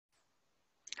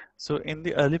So in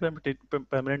the early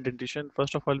permanent dentition,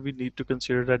 first of all, we need to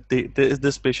consider that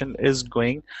this patient is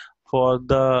going for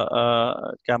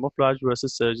the camouflage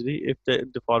versus surgery. If the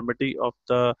deformity of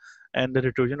the and the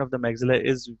retrusion of the maxilla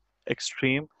is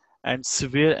extreme and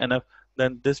severe enough,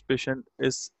 then this patient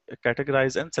is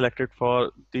categorized and selected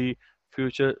for the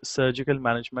future surgical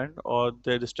management, or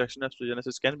the destruction of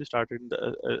osteogenesis can be started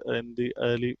in the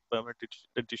early permanent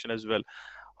dentition as well.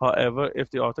 However, if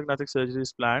the orthognathic surgery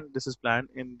is planned, this is planned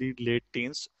in the late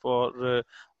teens for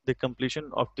the completion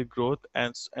of the growth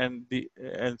and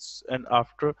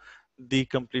after the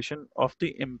completion of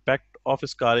the impact of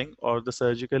scarring or the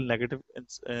surgical negative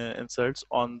inserts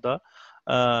on the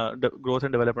growth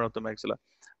and development of the maxilla.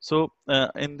 So,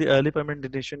 in the early permanent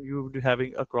dentition, you would be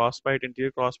having a crossbite,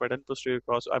 interior crossbite, and posterior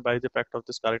cross by the effect of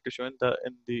the scarring tissue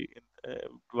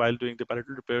while doing the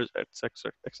palatal repairs,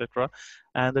 etc.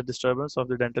 And the disturbance of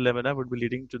the dental lamina would be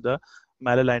leading to the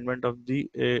malalignment of the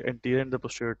anterior and the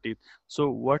posterior teeth.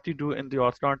 So what you do in the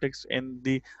orthodontics,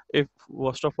 if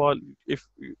first of all, if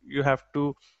you have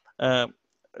to um,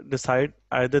 decide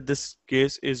either this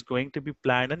case is going to be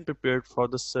planned and prepared for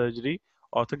the surgery,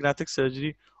 orthognathic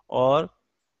surgery, or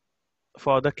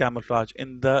for the camouflage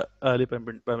in the early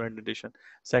permanent edition.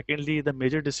 Secondly, the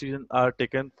major decisions are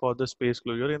taken for the space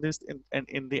closure in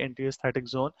the anterior aesthetic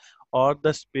zone, or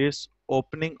the space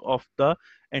opening of the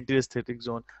anterior aesthetic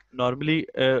zone. Normally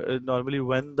the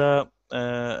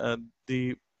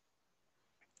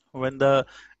when the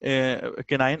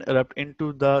canine erupt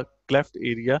into the cleft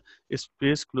area,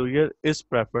 space closure is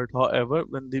preferred. However,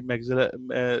 when the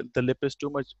lip is too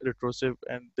much retrosive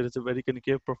and there is a very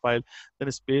concave profile,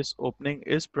 then space opening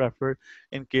is preferred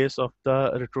in case of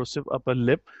the retrosive upper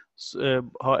lip.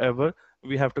 However,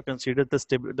 we have to consider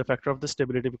the factor of the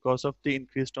stability because of the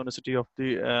increased tonicity of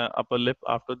the upper lip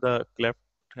after the cleft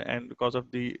and because of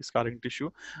the scarring tissue.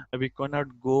 We cannot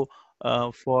go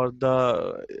for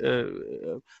the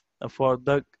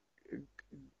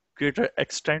greater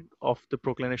extent of the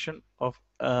proclination of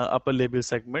upper labial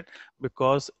segment,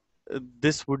 because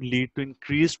this would lead to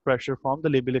increased pressure from the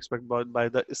labial expected by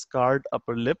the scarred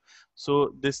upper lip.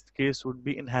 So this case would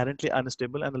be inherently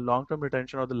unstable, and the long-term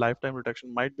retention or the lifetime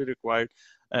retention might be required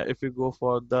if you go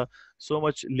for the so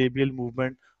much labial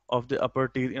movement of the upper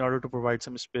teeth in order to provide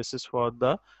some spaces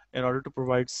in order to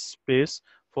provide space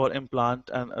for implant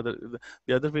and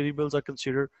the other variables are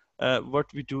considered.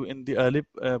 What we do in the early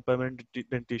permanent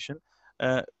dentition,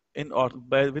 uh,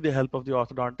 with the help of the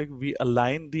orthodontic, we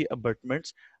align the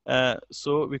abutments,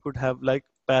 so we could have like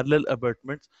parallel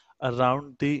abutments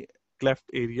around the cleft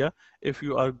area if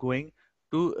you are going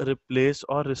to replace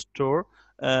or restore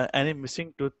any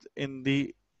missing tooth in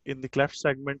the cleft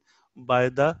segment by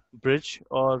the bridge,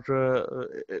 or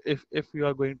if you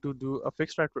are going to do a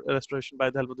fixed restoration by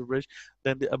the help of the bridge,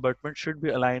 then the abutment should be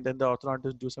aligned, and the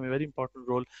orthodontist do some very important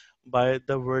role by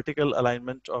the vertical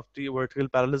alignment of the vertical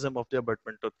parallelism of the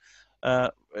abutment tooth.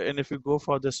 And if you go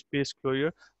for the space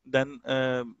closure, then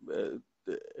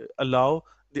allow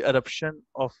the eruption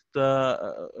of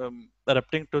the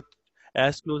erupting tooth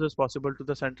as close as possible to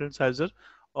the central incisor,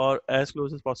 or as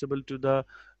close as possible to the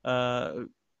uh,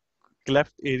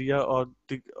 cleft area, or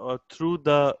through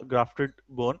the grafted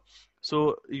bone.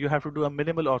 So you have to do a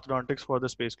minimal orthodontics for the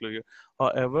space closure.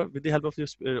 However, with the help of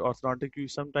this orthodontic, you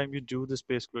sometimes you do the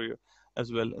space closure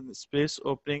as well. In the space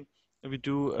opening, we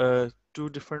do two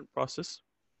different process.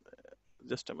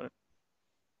 Just a minute.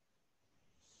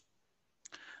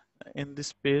 In the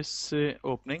space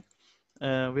opening,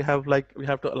 we have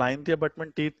to align the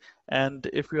abutment teeth, and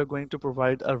if we are going to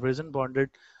provide a resin bonded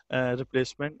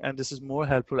replacement, and this is more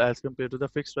helpful as compared to the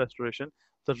fixed restoration,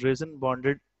 the resin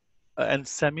bonded and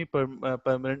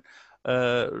semi-permanent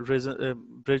resin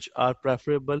bridge are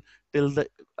preferable till the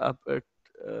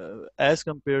as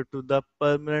compared to the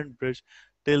permanent bridge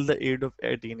till the age of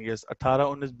 18 years.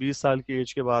 18-19-20 साल की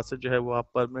as के बाद से जो है वो आप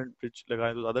permanent bridge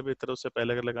लगाएं तो ज़्यादा बेहतर है। उससे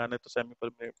पहले अगर लगाना है तो semi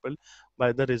permeable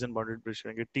by the reason bonded bridge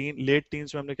करेंगे। लेट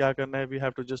टीन्स में हमने क्या करना है, we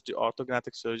have to just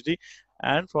ऑर्थोग्नाथिक surgery,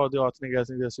 and for the ऑर्थोग्नाथिक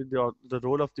surgery the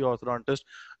role of the orthodontist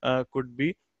could be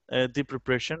the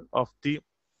preparation of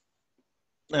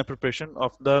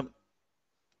the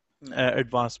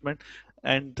advancement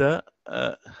and the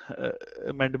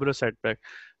mandibular setback.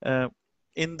 Uh,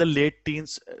 in the late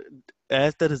teens,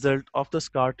 as the result of the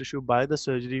scar tissue by the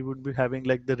surgery, would be having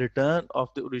like the return of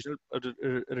the original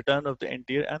return of the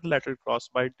anterior and lateral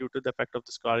crossbite due to the effect of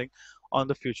the scarring on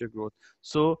the future growth.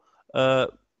 So,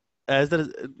 as there is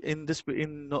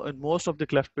in most of the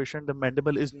cleft patient, the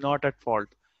mandible is not at fault,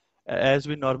 as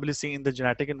we normally see in the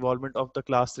genetic involvement of the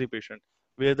class 3 patient,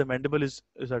 where the mandible is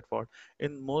at fault.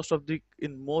 In most of the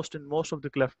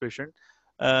cleft patient,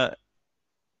 uh,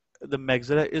 the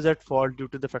maxilla is at fault due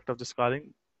to the effect of the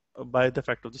scarring by the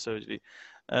effect of the surgery.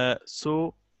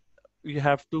 So you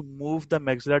have to move the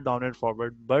maxilla down and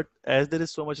forward. But as there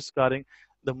is so much scarring,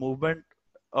 the movement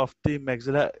of the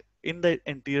maxilla in the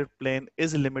anterior plane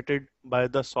is limited by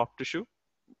the soft tissue,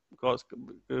 because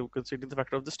considering the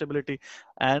factor of the stability,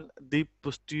 and the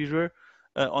posterior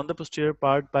on the posterior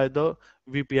part by the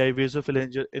VPI,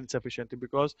 vasophalangeal insufficiency,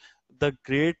 because the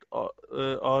great or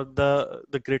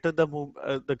the greater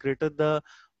the greater the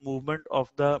movement of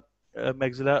the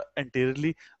maxilla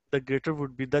anteriorly, the greater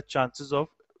would be the chances of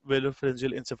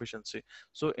vasophalangeal insufficiency.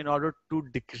 So in order to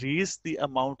decrease the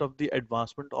amount of the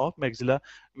advancement of maxilla,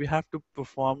 we have to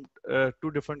perform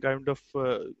two different kind of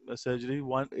surgery.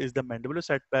 One is the mandibular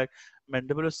setback.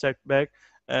 Mandibular setback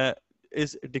uh,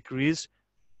 is decreased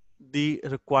the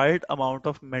required amount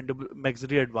of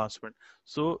maxillary advancement.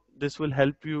 So this will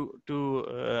help you to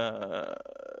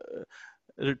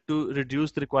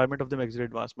reduce the requirement of the maxillary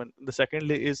advancement. The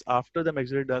secondly is after the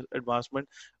maxillary advancement,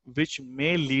 which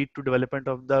may lead to development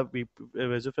of the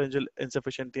vasopharyngeal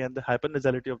insufficiency and the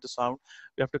hypernasality of the sound.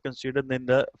 We have to consider then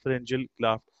the pharyngeal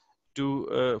cleft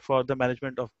to for the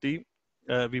management of the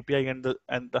VPI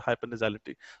and the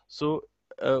hypernasality. So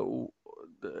uh,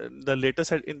 the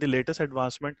latest in the latest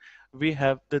advancement, we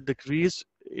have the decrease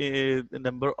in the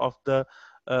number of the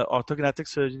orthognathic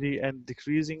surgery, and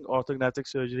decreasing orthognathic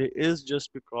surgery is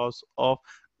just because of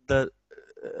the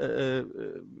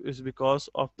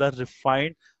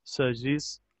refined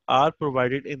surgeries are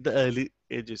provided in the early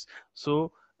ages.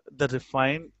 So the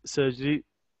refined surgery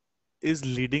is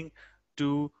leading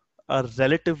to a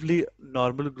relatively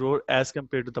normal growth as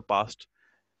compared to the past.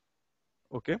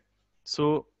 Okay,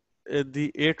 so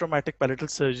the atraumatic palatal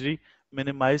surgery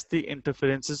minimize the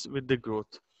interferences with the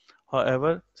growth.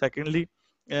 However, secondly,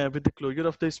 with the closure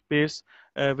of the space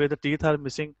where the teeth are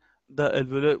missing, the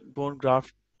alveolar bone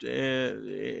graft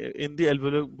in the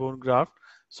alveolar bone graft,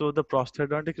 so the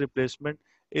prosthodontic replacement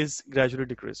is gradually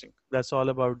decreasing. That's all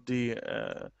about the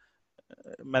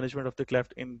management of the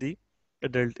cleft in the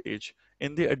adult age.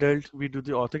 In the adult, we do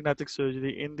the orthognathic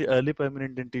surgery. In the early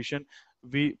permanent dentition,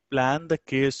 we plan the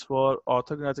case for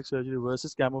orthognathic surgery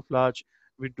versus camouflage.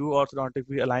 We do orthodontic,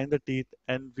 we align the teeth,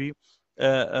 and we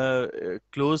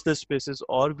close the spaces,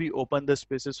 or we open the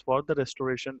spaces for the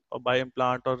restoration or by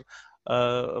implant or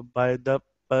by the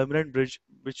permanent bridge,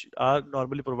 which are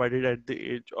normally provided at the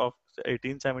age of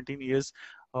 18, 17 years.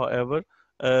 However,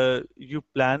 you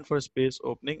plan for space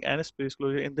opening and space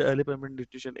closure in the early permanent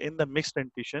dentition. In the mixed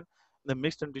dentition, the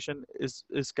mixed dentition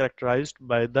is characterized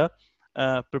by the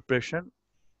preparation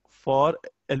for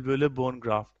alveolar bone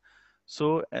graft.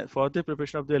 So for the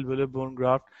preparation of the alveolar bone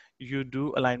graft, you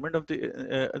do alignment of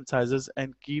the incisors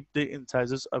and uh, keep the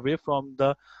incisors away from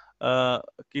the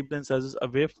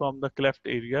cleft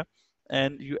area,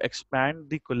 and you expand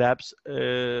the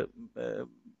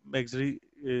maxillary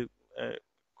uh,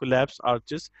 collapse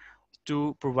arches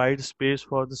to provide space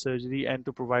for the surgery and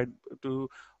to provide to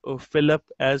fill up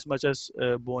as much as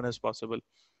bone as possible.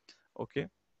 Okay,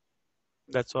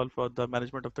 that's all for the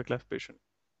management of the cleft patient.